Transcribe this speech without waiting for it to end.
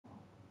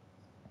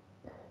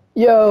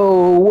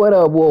Yo, what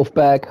up,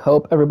 Wolfpack?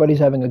 Hope everybody's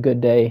having a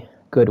good day,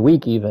 good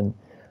week even.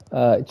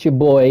 It's your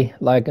boy,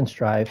 Like and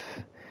Strive.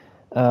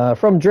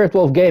 From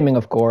Driftwolf Gaming,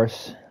 of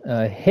course.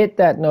 Hit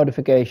that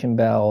notification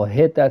bell,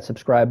 hit that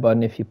subscribe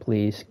button if you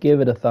please, give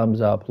it a thumbs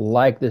up,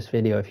 like this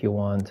video if you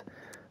want.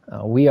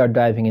 We are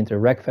diving into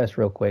Wreckfest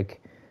real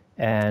quick,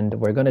 and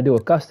we're going to do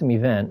a custom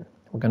event.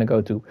 We're going to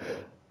go to,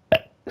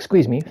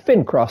 excuse me,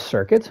 Fincross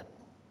Circuit.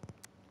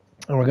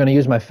 And we're going to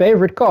use my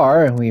favorite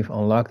car, and we've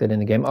unlocked it in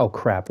the game. Oh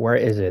crap, where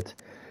is it?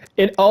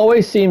 It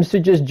always seems to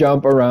just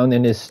jump around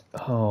in this...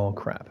 Oh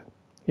crap.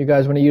 You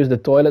guys want to use the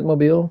toilet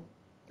mobile?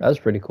 That's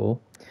pretty cool.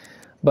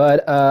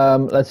 But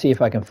let's see if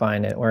I can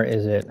find it. Where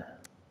is it?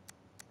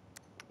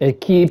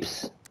 It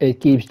keeps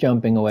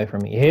jumping away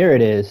from me. Here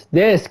it is.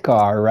 This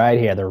car right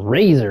here, the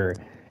Razor,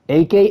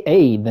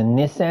 aka the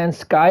Nissan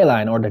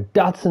Skyline or the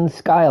Datsun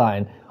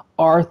Skyline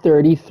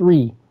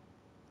R33.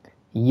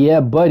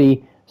 Yeah,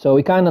 buddy. So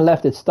we kind of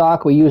left it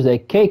stock. We used a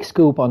cake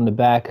scoop on the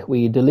back.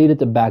 We deleted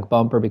the back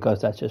bumper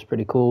because that's just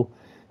pretty cool.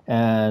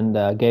 And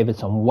gave it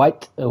some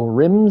white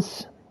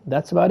rims.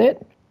 That's about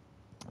it.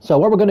 So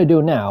what we're going to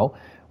do now,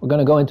 we're going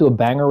to go into a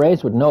banger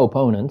race with no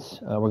opponents.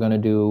 We're going to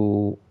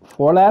do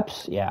 4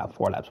 laps. Yeah,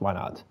 4 laps. Why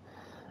not?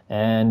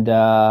 And you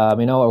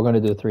know what? We're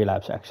going to do 3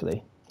 laps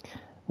actually.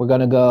 We're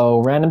going to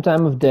go random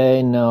time of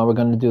day. No, we're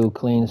going to do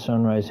clean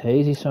sunrise,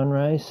 hazy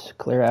sunrise,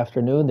 clear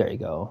afternoon. There you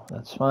go.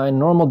 That's fine.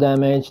 Normal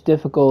damage,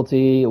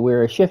 difficulty.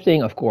 We're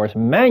shifting, of course,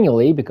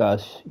 manually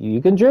because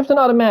you can drift in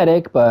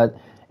automatic, but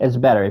it's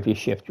better if you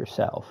shift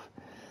yourself.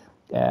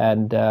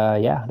 And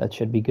yeah, that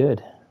should be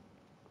good.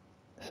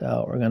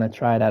 So we're going to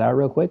try that out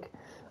real quick.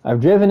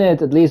 I've driven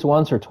it at least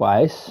once or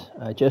twice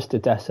just to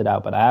test it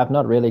out, but I have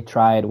not really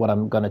tried what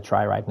I'm going to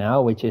try right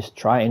now, which is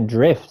try and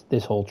drift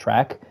this whole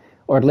track.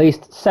 Or at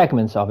least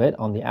segments of it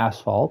on the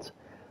asphalt.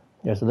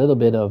 There's a little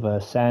bit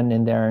of sand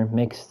in there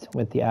mixed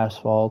with the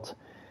asphalt.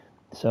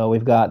 So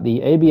we've got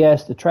the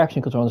ABS, the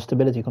traction control, and the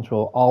stability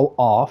control all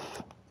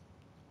off.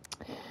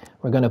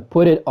 We're going to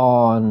put it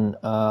on,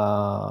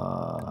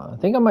 I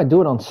think I might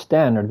do it on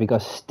standard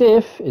because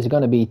stiff is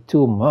going to be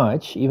too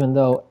much, even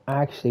though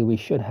actually we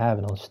should have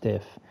it on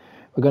stiff.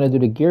 We're going to do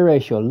the gear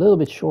ratio a little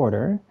bit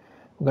shorter.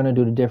 We're going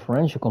to do the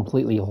differential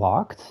completely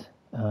locked.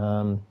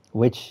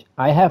 Which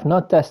I have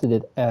not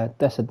tested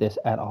this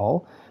at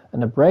all,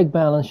 and the brake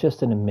balance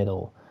just in the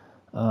middle,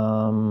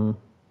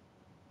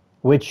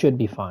 which should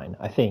be fine,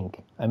 I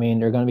think. I mean,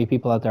 there are going to be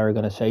people out there who are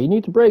going to say, you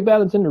need to brake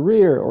balance in the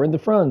rear or in the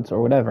front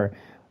or whatever.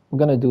 I'm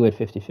going to do it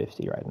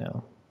 50-50 right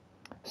now.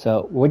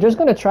 So we're just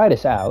going to try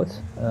this out.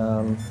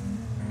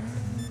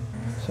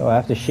 So I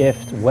have to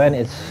shift when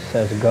it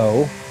says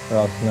go, or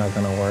else it's not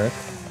going to work.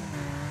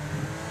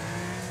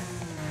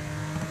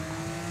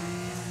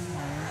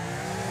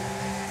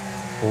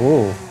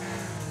 Ooh,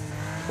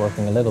 it's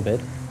working a little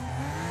bit.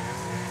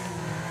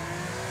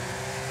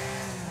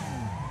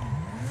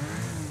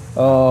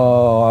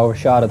 Oh, I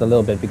overshot it a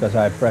little bit because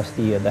I pressed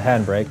the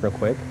handbrake real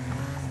quick.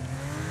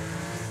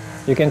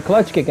 You can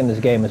clutch kick in this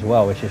game as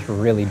well, which is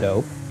really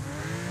dope.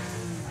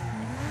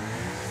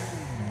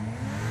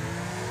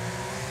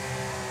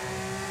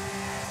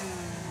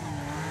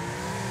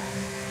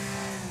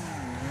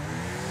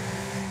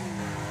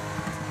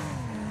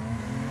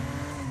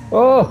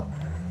 Oh!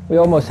 We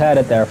almost had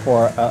it there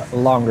for a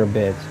longer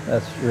bit.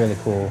 That's really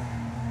cool.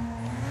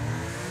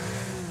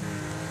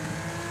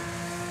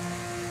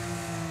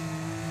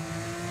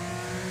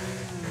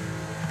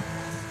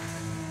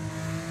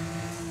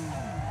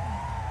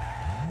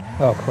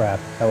 Oh crap,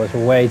 that was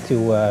way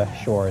too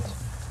short.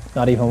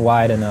 Not even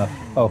wide enough.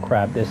 Oh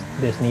crap,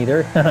 this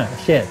neither.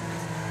 Shit.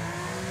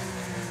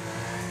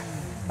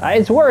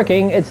 It's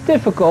working, it's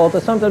difficult. I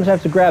sometimes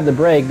have to grab the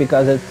brake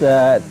because it's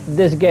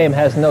this game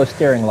has no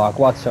steering lock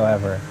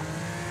whatsoever.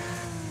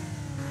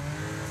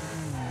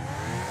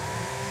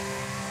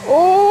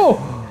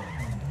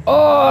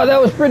 Oh, that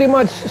was pretty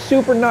much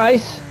super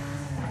nice.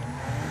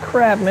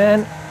 Crap,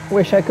 man.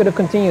 Wish I could have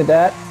continued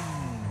that.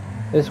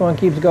 This one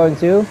keeps going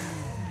too.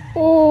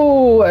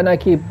 Ooh, and I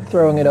keep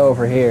throwing it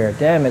over here.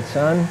 Damn it,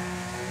 son.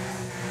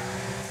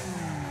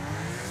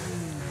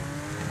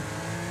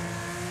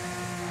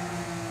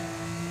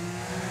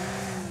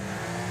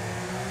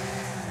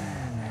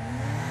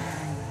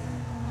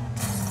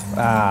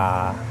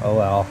 Ah, oh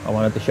well. I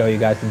wanted to show you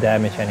guys the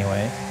damage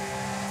anyway.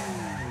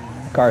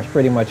 The car's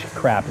pretty much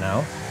crap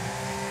now.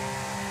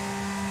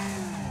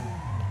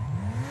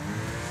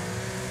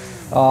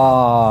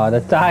 Oh, the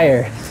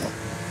tires.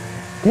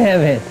 Damn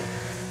it.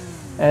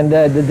 And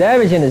the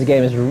damage in this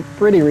game is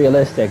pretty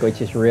realistic, which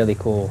is really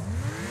cool.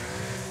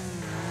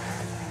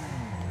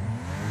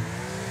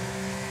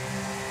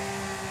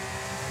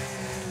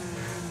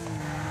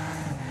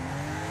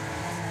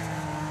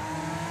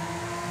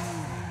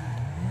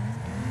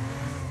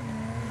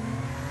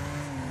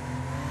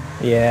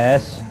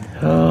 Yes.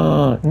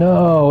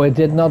 No, it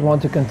did not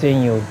want to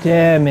continue.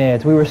 Damn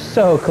it. We were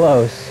so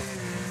close.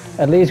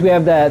 At least we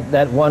have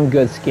that one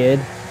good skid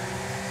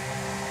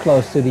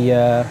close to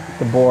the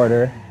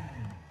border.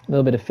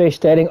 little bit of fish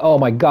tailing. Oh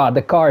my god,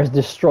 the car is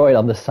destroyed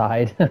on the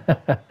side.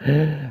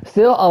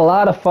 Still a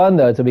lot of fun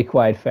though, to be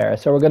quite fair.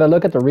 So we're gonna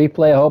look at the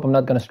replay. I hope I'm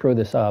not gonna screw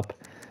this up.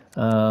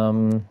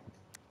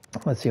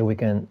 Let's see if we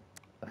can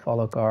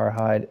follow car,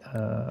 hide.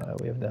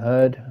 We have the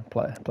HUD,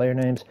 player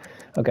names.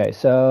 Okay,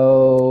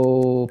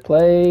 so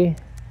play.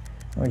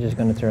 We're just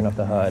gonna turn off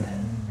the HUD.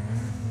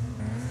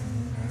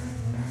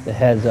 The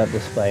heads-up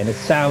display, and it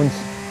sounds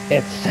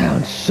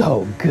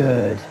so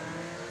good.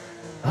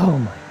 Oh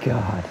my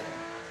god.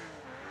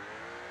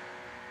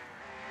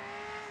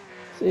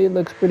 See, it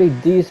looks pretty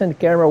decent.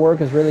 Camera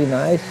work is really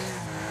nice.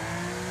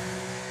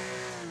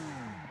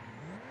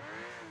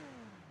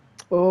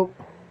 Oh,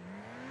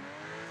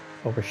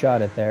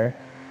 overshot it there.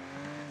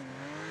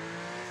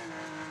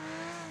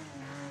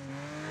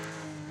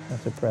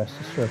 Have to press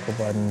the circle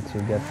button to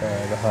get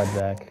the HUD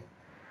back.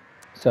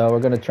 So we're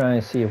gonna try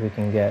and see if we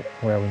can get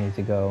where we need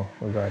to go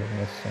regarding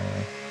this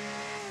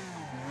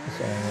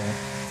area.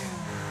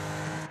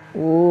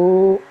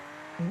 Ooh,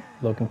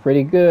 looking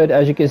pretty good.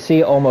 As you can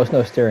see, almost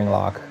no steering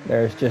lock.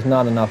 There's just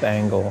not enough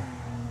angle.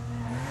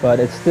 But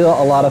it's still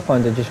a lot of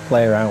fun to just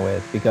play around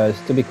with, because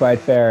to be quite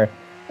fair,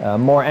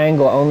 more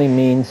angle only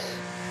means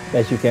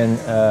that you can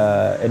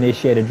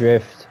initiate a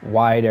drift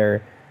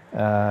wider,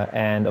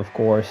 and of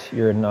course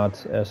you're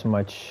not as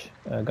much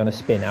gonna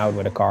spin out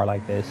with a car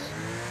like this.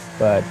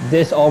 But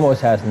this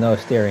almost has no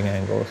steering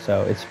angle,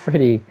 so it's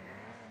pretty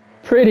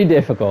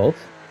difficult.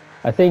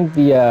 I think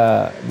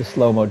the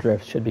slow-mo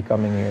drift should be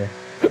coming here.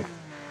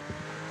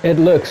 It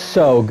looks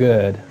so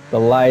good, the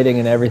lighting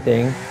and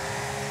everything.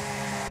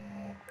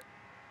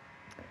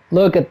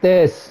 Look at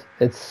this,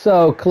 it's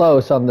so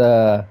close on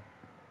the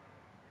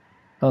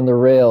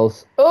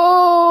rails.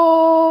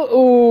 Oh,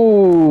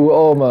 ooh,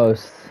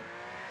 almost.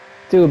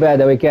 Too bad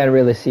that we can't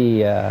really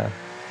see, and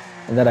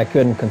that I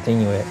couldn't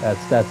continue it.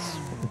 That's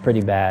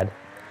pretty bad,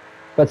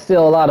 but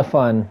still a lot of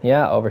fun.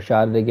 Yeah,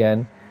 overshot it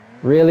again.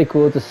 Really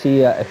cool to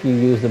see if you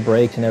use the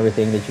brakes and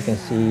everything, that you can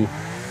see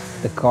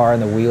the car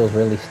and the wheels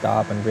really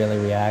stop and really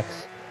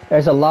reacts.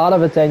 There's a lot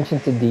of attention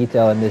to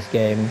detail in this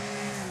game,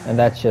 and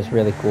that's just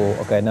really cool.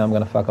 Okay, now I'm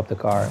gonna fuck up the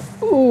car.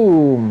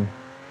 Boom!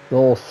 The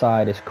whole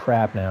side is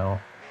crap now.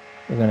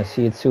 You're gonna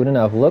see it soon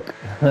enough. Look.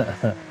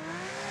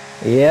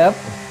 Yep,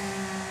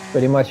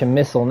 pretty much a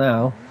missile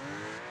now.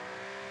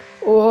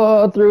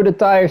 Oh, through the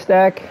tire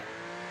stack.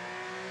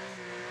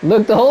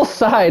 Look, the whole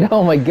side.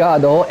 Oh my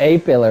god, the whole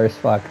A-pillar is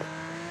fucked.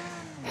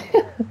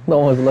 It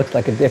almost looks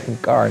like a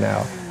different car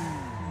now.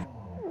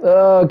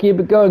 Oh, keep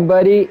it going,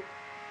 buddy.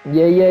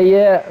 Yeah, yeah,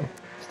 yeah.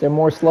 Is there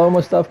more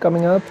slow-mo stuff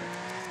coming up?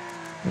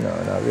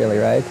 No, not really,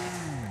 right?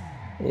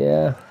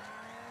 Yeah.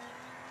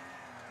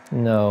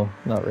 No,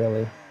 not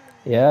really.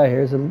 Yeah,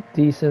 here's a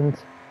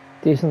decent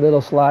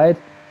little slide.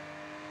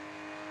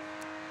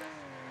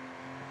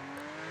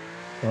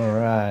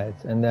 Alright,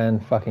 and then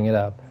fucking it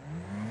up.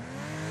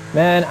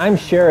 Man, I'm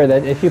sure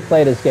that if you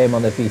play this game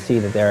on the PC,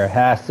 that there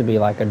has to be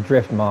like a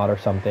drift mod or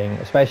something,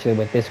 especially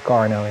with this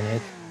car now in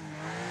it.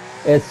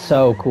 It's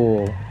so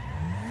cool.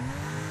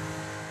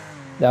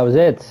 That was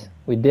it.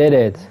 We did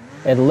it.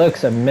 It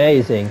looks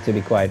amazing, to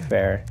be quite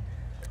fair.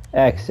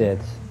 Exit.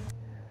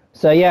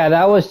 So yeah,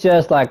 that was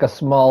just like a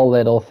small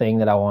little thing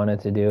that I wanted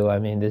to do. I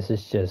mean, this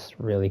is just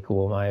really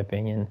cool in my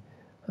opinion.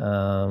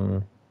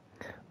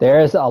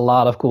 There's a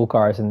lot of cool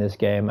cars in this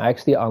game. I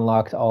actually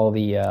unlocked all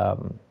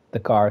the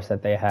cars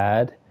that they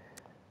had.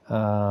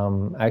 I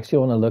actually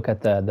want to look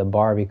at the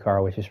Barbie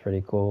car, which is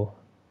pretty cool.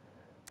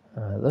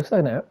 It looks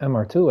like an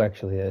MR2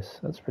 actually is.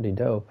 That's pretty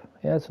dope.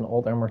 Yeah, it's an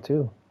old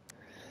MR2.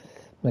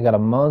 We got a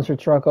monster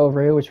truck over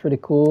here, which is pretty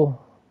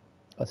cool.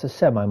 It's a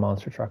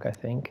semi-monster truck, I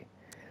think.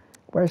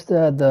 Where's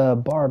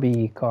the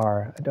Barbie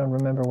car? I don't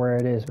remember where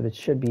it is, but it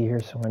should be here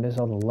somewhere. There's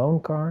all the loan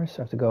cars.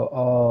 I have to go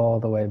all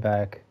the way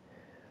back.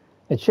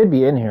 It should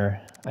be in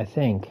here, I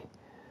think.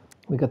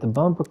 We got the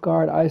bumper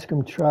car, ice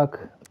cream truck,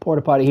 the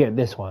porta potty here.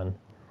 This one,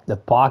 the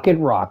pocket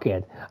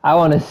rocket. I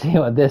want to see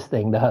what this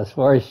thing does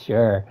for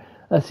sure.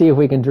 Let's see if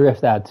we can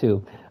drift that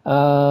too.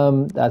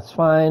 That's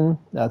fine.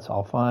 That's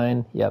all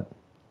fine. Yep.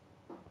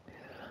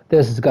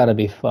 This has got to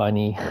be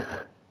funny.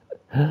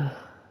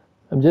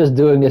 I'm just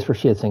doing this for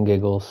shits and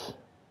giggles.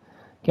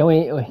 Can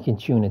we can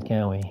tune it,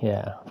 can we?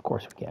 Yeah, of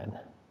course we can.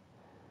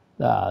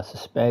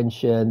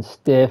 Suspension,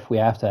 stiff. We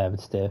have to have it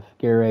stiff.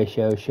 Gear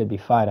ratio should be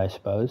fine, I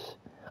suppose.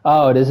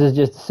 Oh, this is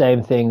just the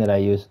same thing that I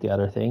used the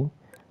other thing.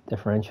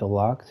 Differential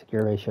locked.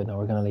 Gear ratio, no,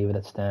 we're going to leave it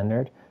at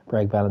standard.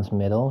 Brake balance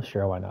middle.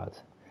 Sure, why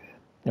not?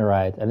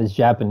 Alright, and it's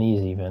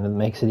Japanese even. It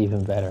makes it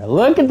even better.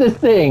 Look at this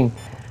thing!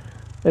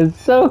 It's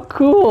so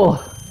cool!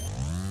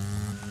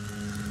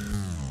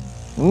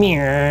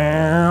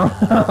 Meow!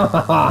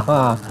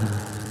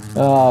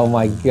 Oh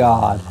my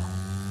god.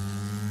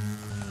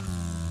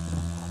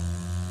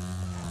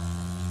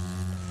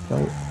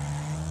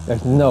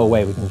 There's no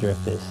way we can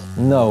drift this.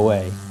 No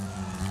way.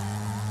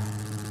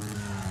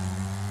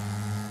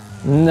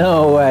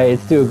 No way,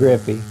 it's too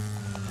grippy.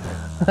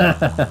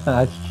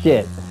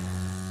 Shit.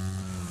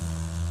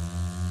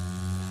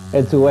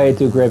 It's way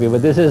too grippy,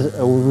 but this is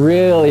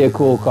really a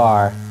cool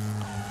car.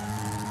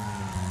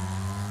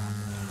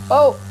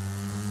 Oh!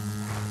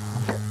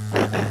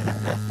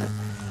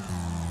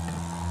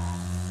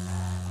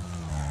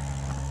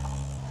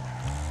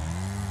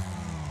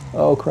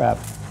 Oh crap.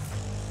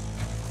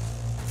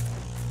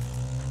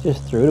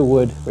 Just through the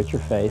wood with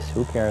your face.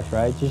 Who cares,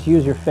 right? Just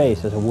use your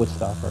face as a wood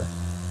stopper.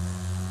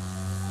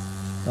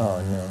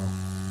 Oh no.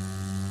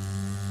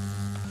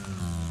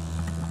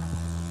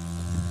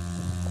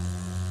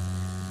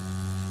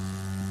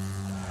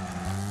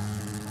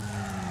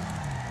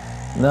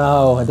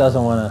 No, it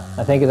doesn't want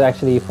to. I think it's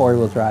actually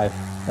four-wheel drive.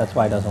 That's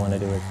why it doesn't want to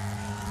do it.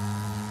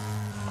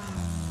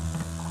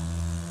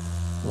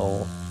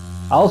 Lol.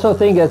 I also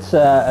think it's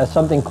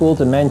something cool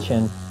to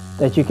mention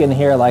that you can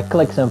hear like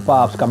clicks and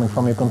pops coming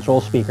from your control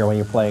speaker when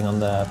you're playing on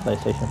the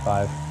PlayStation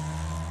 5.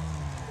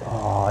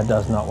 Oh, it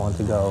does not want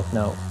to go.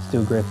 No, it's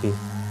too grippy.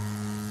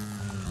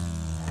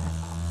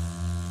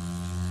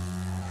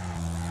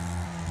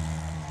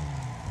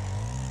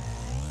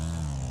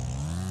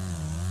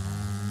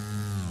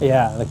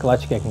 Yeah, the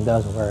clutch kicking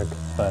does work,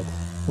 but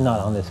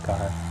not on this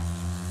car.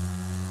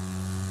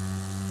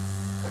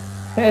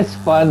 It's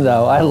fun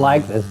though. I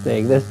like this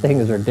thing. This thing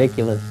is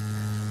ridiculous.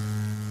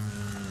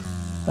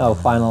 Oh,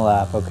 final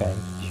lap. Okay,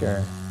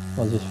 sure.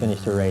 We'll just finish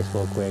the race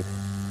real quick.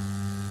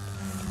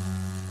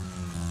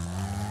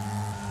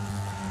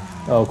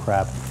 Oh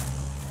crap.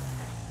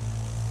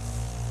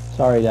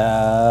 Sorry.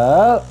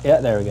 Yeah,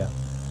 there we go.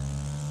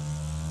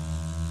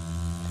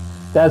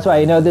 That's why,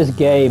 you know, this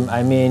game,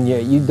 I mean,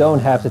 you don't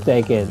have to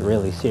take it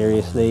really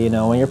seriously. You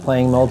know, when you're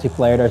playing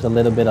multiplayer, there's a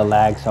little bit of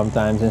lag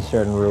sometimes in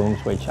certain rooms,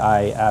 which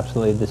I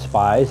absolutely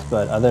despise.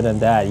 But other than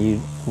that,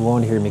 you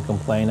won't hear me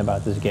complain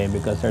about this game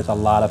because there's a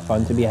lot of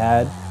fun to be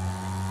had.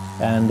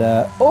 And,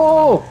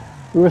 oh!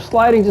 We were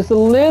sliding just a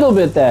little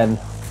bit then.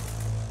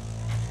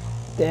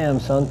 Damn,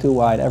 son, too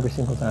wide every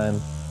single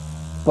time.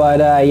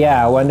 But,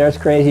 yeah, when there's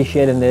crazy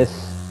shit in this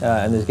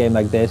game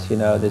like this, you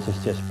know, this is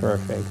just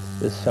perfect.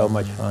 This is so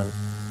much fun.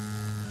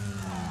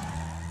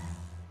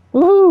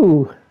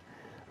 Woohoo!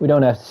 We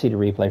don't have to see the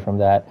replay from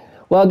that.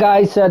 Well,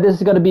 guys, this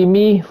is going to be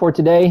me for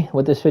today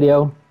with this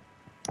video.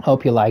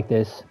 Hope you like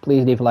this.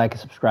 Please leave a like and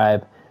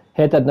subscribe.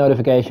 Hit that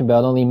notification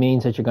bell. It only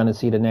means that you're going to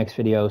see the next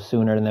video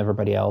sooner than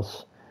everybody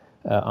else.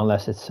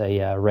 Unless it's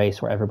a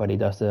race where everybody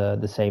does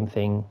the same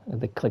thing.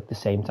 They click the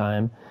same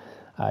time.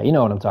 You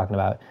know what I'm talking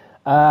about.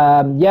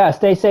 Yeah,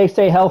 stay safe,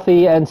 stay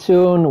healthy, and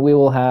soon we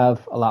will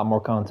have a lot more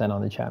content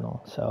on the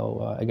channel.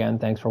 So, again,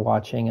 thanks for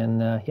watching,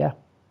 and yeah,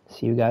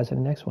 see you guys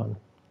in the next one.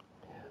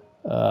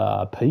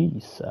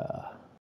 Peace.